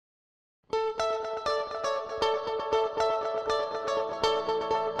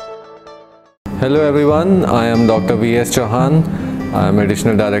Hello everyone, I am Dr. V.S. Chauhan. I am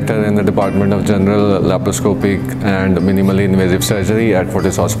Additional Director in the Department of General Laparoscopic and Minimally Invasive Surgery at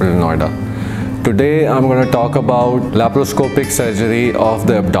Fortis Hospital in Noida. Today I am going to talk about laparoscopic surgery of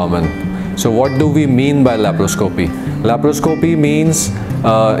the abdomen. So what do we mean by laparoscopy? Laparoscopy means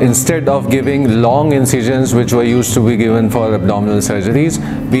instead of giving long incisions which were used to be given for abdominal surgeries,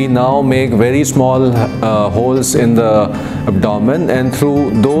 we now make very small holes in the abdomen, and through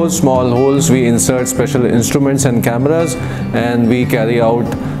those small holes we insert special instruments and cameras, and we carry out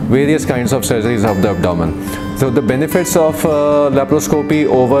various kinds of surgeries of the abdomen. So the benefits of laparoscopy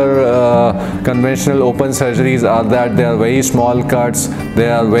over conventional open surgeries are that they are very small cuts,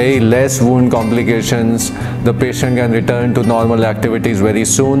 there are very less wound complications, the patient can return to normal activities very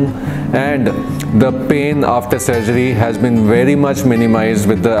soon, and the pain after surgery has been very much minimized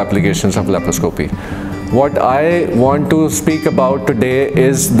with the applications of laparoscopy. What I want to speak about today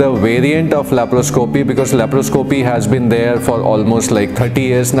is the variant of laparoscopy, because laparoscopy has been there for almost like 30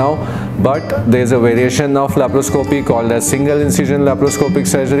 years now, but there is a variation of laparoscopy called as single incision laparoscopic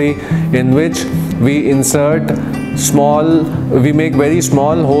surgery, in which we make very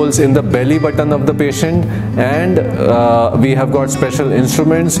small holes in the belly button of the patient, and we have got special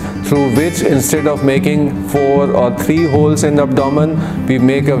instruments through which, instead of making 4 or 3 holes in the abdomen, we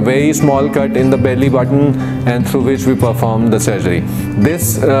make a very small cut in the belly button, and through which we perform the surgery.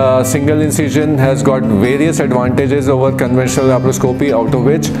 This single incision has got various advantages over conventional laparoscopy, out of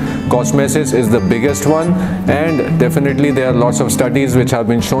which cosmesis is the biggest one, and definitely there are lots of studies which have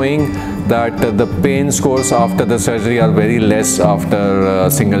been showing that the pain scores after the surgery are very less after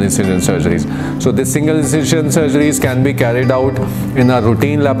single incision surgeries. So the single incision surgeries can be carried out in our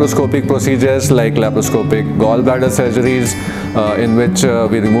routine laparoscopic procedures like laparoscopic gallbladder surgeries, in which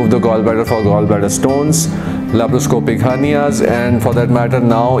we remove the gallbladder for gallbladder stones, laparoscopic hernias, and for that matter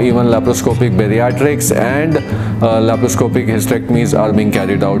now even laparoscopic bariatrics and laparoscopic hysterectomies are being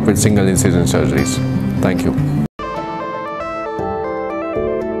carried out with single incision surgeries. Thank you.